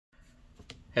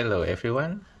Hello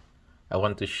everyone, I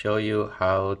want to show you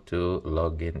how to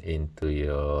log in into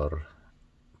your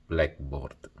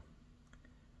Blackboard.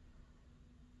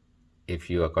 If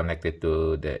you are connected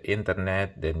to the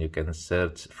internet, then you can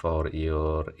search for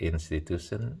your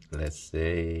institution. Let's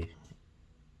say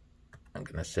I'm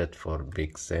gonna search for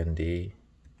Big Sandy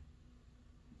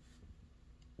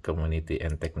Community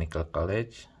and Technical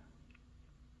College.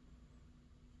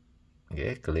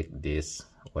 Okay, click this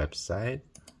website.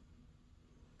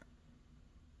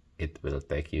 It will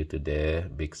take you to the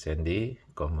Big Sandy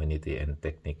Community and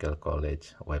Technical College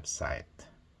website.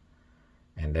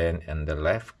 And then in the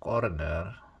left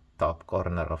corner, top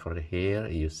corner over here,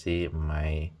 you see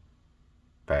MYPATH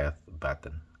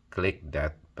button. Click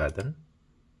that button.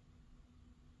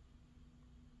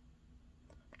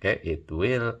 Okay, it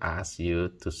will ask you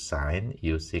to sign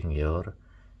using your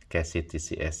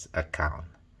KCTCS account.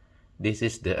 This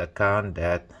is the account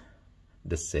that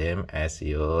the same as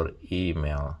your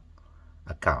email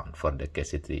account for the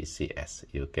KCTCS.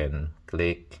 You can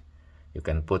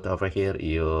put over here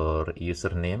your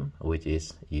username, which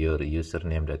is your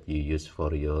username that you use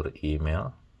for your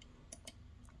email.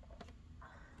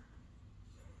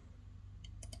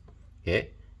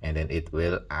 Okay, and then it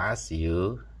will ask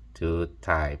you to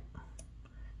type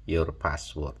your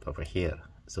password over here.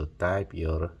 So type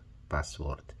your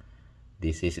password.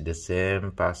 This is the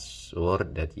same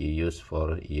password that you use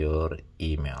for your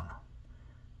email.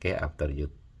 Okay, after you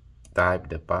type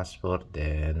the password,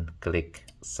 then click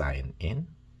sign in.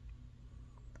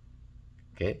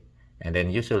 Okay, and then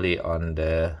usually on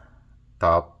the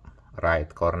top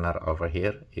right corner over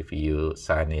here, if you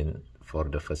sign in for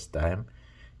the first time,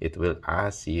 it will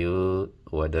ask you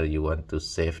whether you want to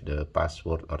save the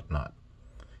password or not.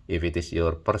 If it is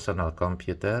your personal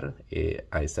computer,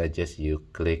 I suggest you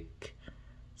click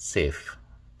save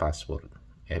password,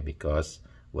 because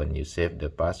when you save the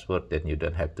password, then you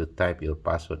don't have to type your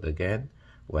password again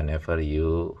whenever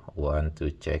you want to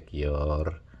check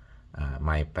your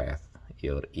MYPATH,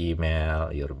 your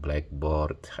email, your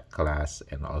Blackboard class,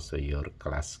 and also your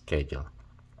class schedule.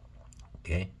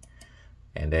 Okay,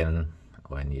 and then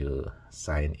when you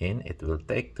sign in, it will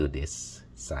take to this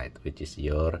site, which is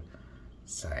your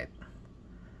site.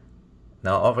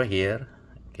 Now over here,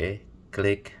 okay,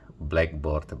 click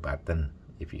Blackboard button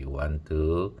if you want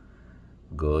to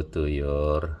go to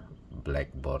your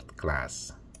Blackboard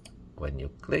class. When you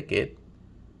click it,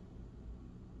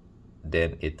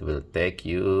 then it will take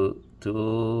you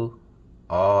to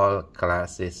all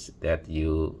classes that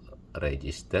you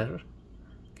register.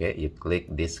 Okay, you click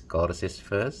these courses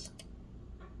first,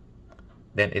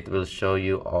 then it will show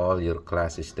you all your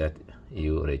classes that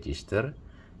you register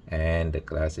and the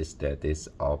classes that is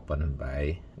open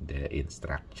by the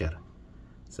instructor.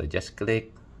 So just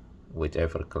click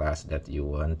whichever class that you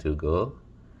want to go.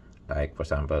 Like for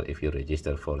example, if you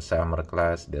register for summer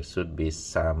class, there should be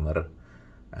summer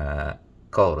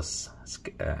course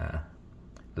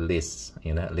list,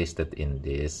 listed in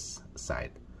this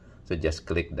site. So just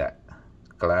click that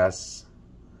class,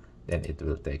 then it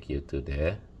will take you to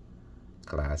the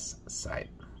class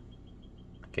site.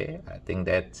 Okay, I think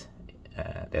that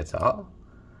that's all.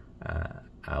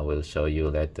 I will show you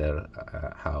later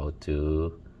how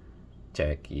to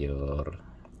check your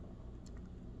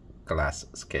class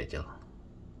schedule.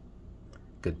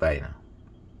 Goodbye now.